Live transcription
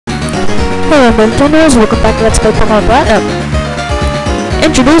Nintendos, welcome back to Let's Play Pokemon Platinum.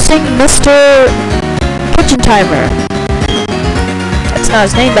 Introducing Mr. Kitchen Timer. That's not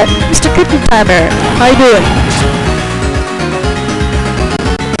his name, but Mr. Kitchen Timer. How you doing?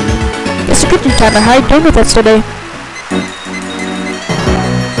 Mr. Kitchen Timer, how you doing with us today?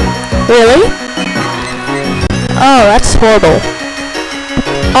 Really? Oh, that's horrible.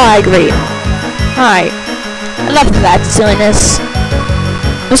 Oh, I agree. Alright. Enough of that silliness.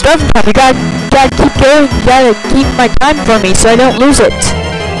 Mr. Overtime, you gotta keep going, you gotta keep my time for me so I don't lose it.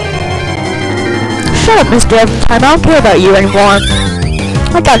 Shut up, Mr. Overtime, I don't care about you anymore.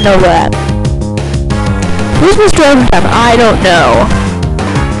 I gotta know that. Who's Mr. Overtime? I don't know.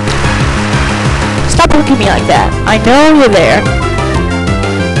 Stop looking at me like that. I know you're there.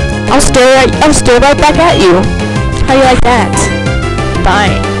 I'll stare right back at you. How do you like that?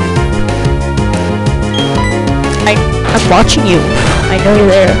 Fine. I'm watching you. I know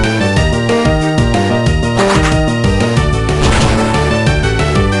you're there.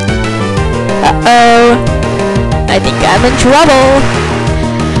 Uh-oh. I think I'm in trouble.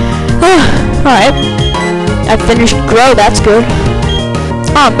 Alright. I finished Grow, that's good.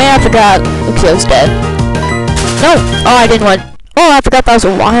 Oh man, I forgot. Luxio's dead. No! Oh, I didn't want... Oh, I forgot that was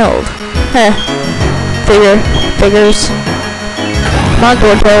a wild. Heh. Figures. Come on,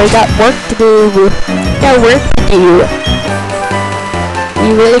 Dorto, we got work to do. Got work to do.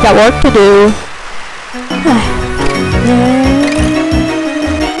 You really got work to do.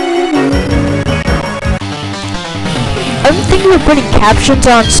 I'm thinking of putting captions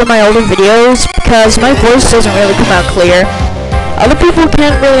on some of my older videos because my voice doesn't really come out clear. Other people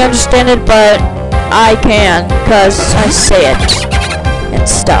can't really understand it, but I can because I say it and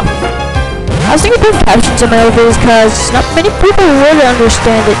stuff. I was thinking of putting captions on my older videos because not many people really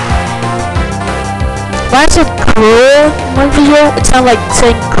understand it. When I said cool in one video, it sounded like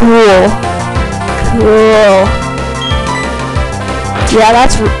saying cool. Cool. Yeah,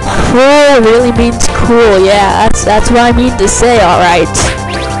 that's cool really means cool. Yeah, that's what I mean to say, alright.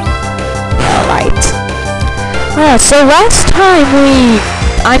 Alright. So last time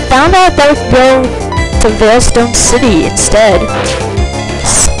I found out that we could go to Veilstone City instead.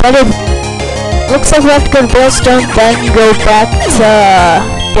 Looks like we have to go to Veilstone, then go back to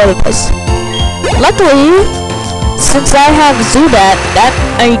the other place. Luckily, since I have Zubat,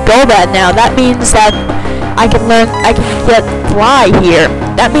 Golbat now, that means that I can get Fly here.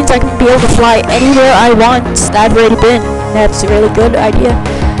 That means I can be able to fly anywhere I want that I've already been. That's a really good idea.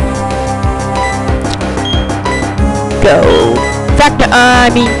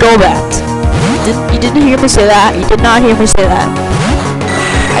 Golbat. You didn't hear me say that. You did not hear me say that.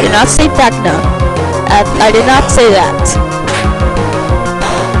 I did not say Vecna. I did not say that.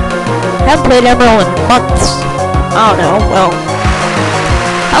 I haven't played Emerald in months. I don't know, well...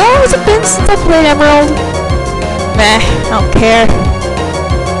 How long has it been since I played Emerald? Meh, I don't care.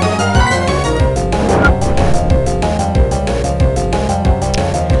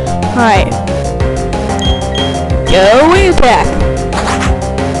 Alright. Go wing attack!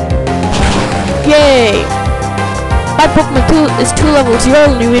 Yay! My Pokemon is 2 level 0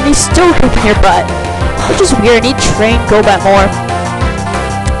 and he's still kicking your butt. Which is weird, I need to train Golbat more.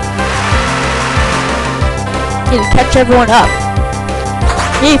 Need to catch everyone up.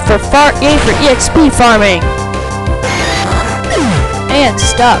 Yay for EXP farming and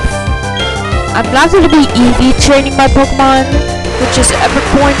stuff. I'm not going to be EV training my Pokemon, which is Effort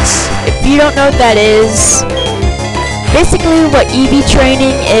Points. If you don't know what that is, basically what EV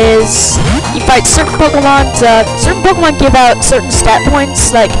training is, you fight certain Pokemon. Certain Pokemon give out certain stat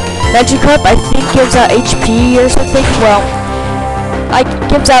points, like Magikarp I think gives out HP or something. Well, like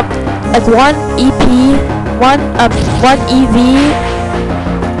gives out like 1 EP. One EV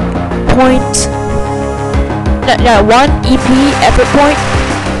point. No, 1 EP effort point,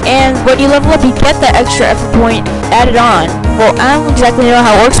 and when you level up, you get that extra effort point added on. Well, I don't exactly know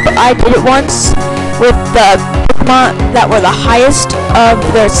how it works, but I did it once with the Pokemon that were the highest of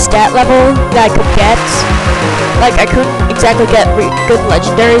their stat level that I could get. Like, I couldn't exactly get good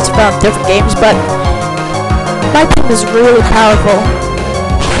legendaries from different games, but my team is really powerful.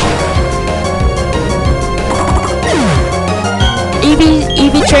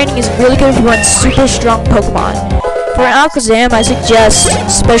 EV training is really good if you want super strong Pokemon. For Alakazam, I suggest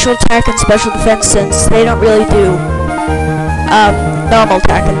special attack and special defense since they don't really do normal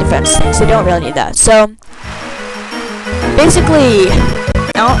attack and defense things. They don't really need that. So basically,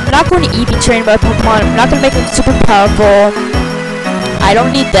 I'm not going to EV train my Pokemon. I'm not going to make them super powerful. I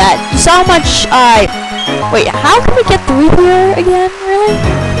don't need that. You saw how much wait, how can we get through here again? Really?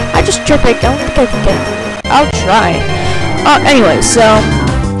 I just tripped. I don't think I can get. I'll try. Anyway, so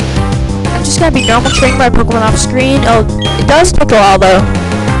I'm just gonna be normal training my Pokemon off screen. Oh, it does take a while though.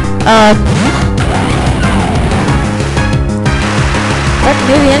 But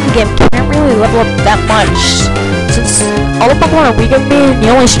near the end of the game, can't really level up that much. Since all the Pokemon are weaker than me, and the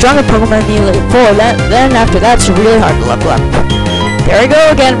only stronger Pokemon in the Elite Four, then after that, it's really hard to level up. There we go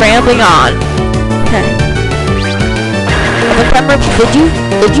again, rambling on. Did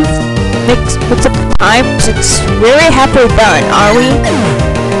you mix up the times? It's really halfway done, are we?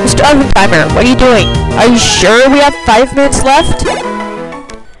 Mr. Oven Timer, what are you doing? Are you sure we have 5 minutes left?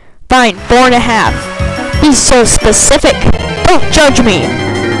 Fine, 4.5. Be so specific. Don't judge me.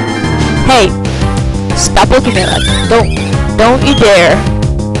 Hey, stop looking at me. Don't you dare.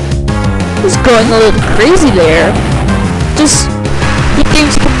 He's going a little crazy there. He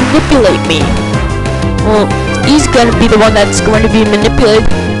thinks he can manipulate me. Well, he's gonna be the one that's going to be manipulated.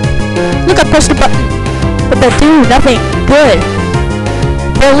 Look, I pressed the button. What did that do? Nothing. Good.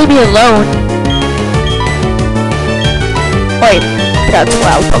 Don't leave me alone. Wait, that's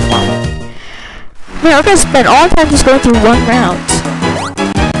wild Pokemon. Man, we're gonna spend all the time just going through one round.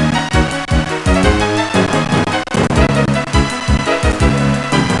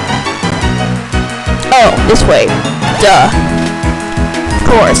 Oh, this way. Duh. Of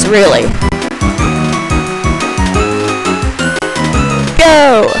course, really.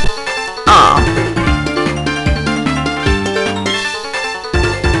 Go! Aw.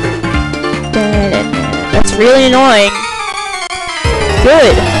 That's really annoying.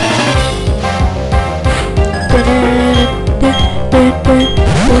 Good.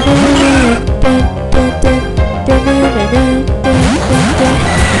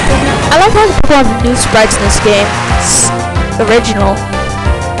 I like how the Pokemon have new sprites in this game. It's original.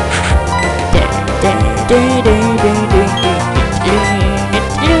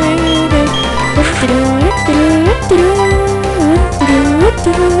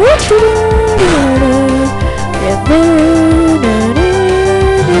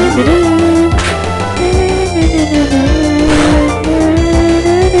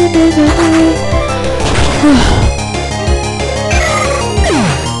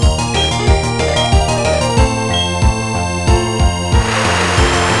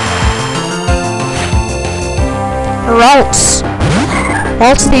 Ralts.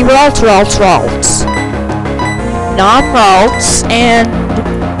 Ralts the Ralts. Non-Ralts and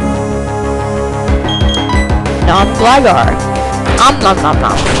non-Gligar. Nom.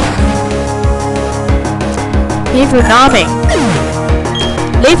 Need for nomming.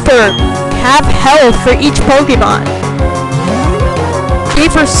 Need for have health for each Pokemon.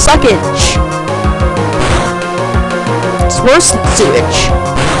 Need for suckage. It's worse than sewage.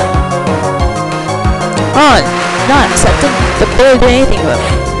 Not accepted the ability to do anything with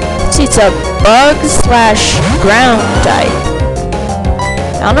it. See, it's a bug/ground type.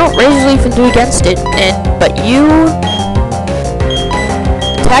 I don't know what Razor Leaf can do against it, but you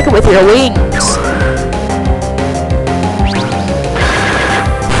attack it with your wings.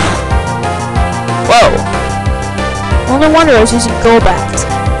 Whoa. Well, no wonder I was using Golbat.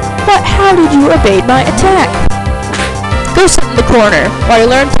 But how did you evade my attack? Go sit in the corner while you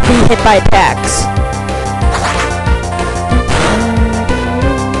learn to be hit by attacks.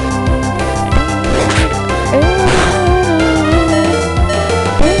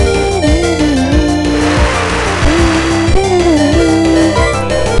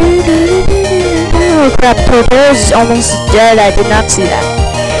 Oh crap, Torterra is almost dead. I did not see that.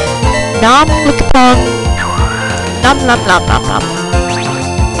 Nom Lickitung. Nom.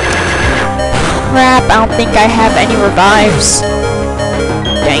 Crap, I don't think I have any revives.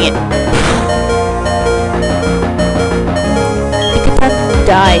 Dang it. Lickitung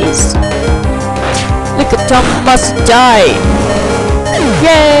dies. Lickitung must die.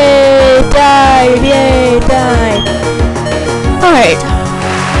 Yay! Died! Yay! Died! Alright.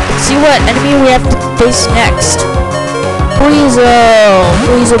 Let's see what enemy we have to face next. Buizel.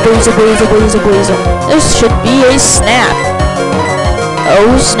 This should be a snap.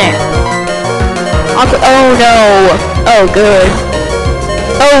 Oh snap. Oh no. Oh good.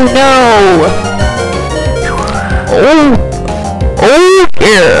 Oh no. Oh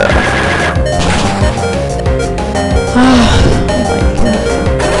yeah.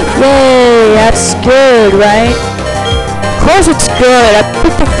 Yay, that's good, right? Of course it's good. I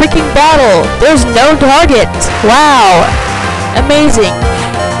picked the freaking battle. There's no target. Wow. Amazing.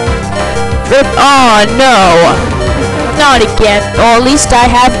 Oh no. Not again. Or at least I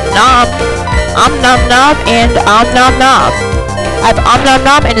have Nom. Nom and Nom. I have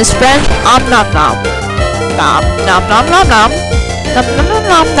Nom and his friend Nom. Nom.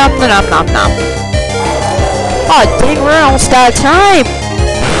 Oh dang, we're almost out of time.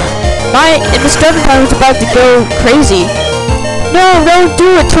 Miss Devonpine was about to go crazy. No, don't do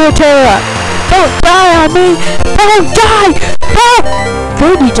it, Torterra! Don't die on me! Don't die! No!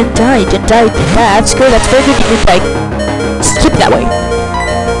 Good, he didn't die, he didn't die, he didn't die. That's good, that's very good, he didn't die. Just keep it that way.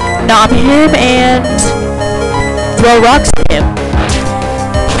 Nom him and throw rocks at him.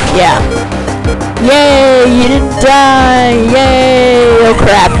 Yeah. Yay, you didn't die! Yay! Oh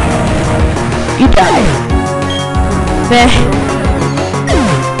crap. You died. Meh.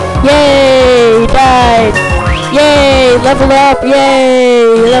 Yay! You died! Yay! Level up! Yay!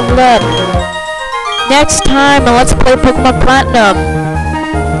 Level up! Next time, let's play Pokemon Platinum.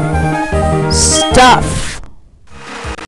 Stuff.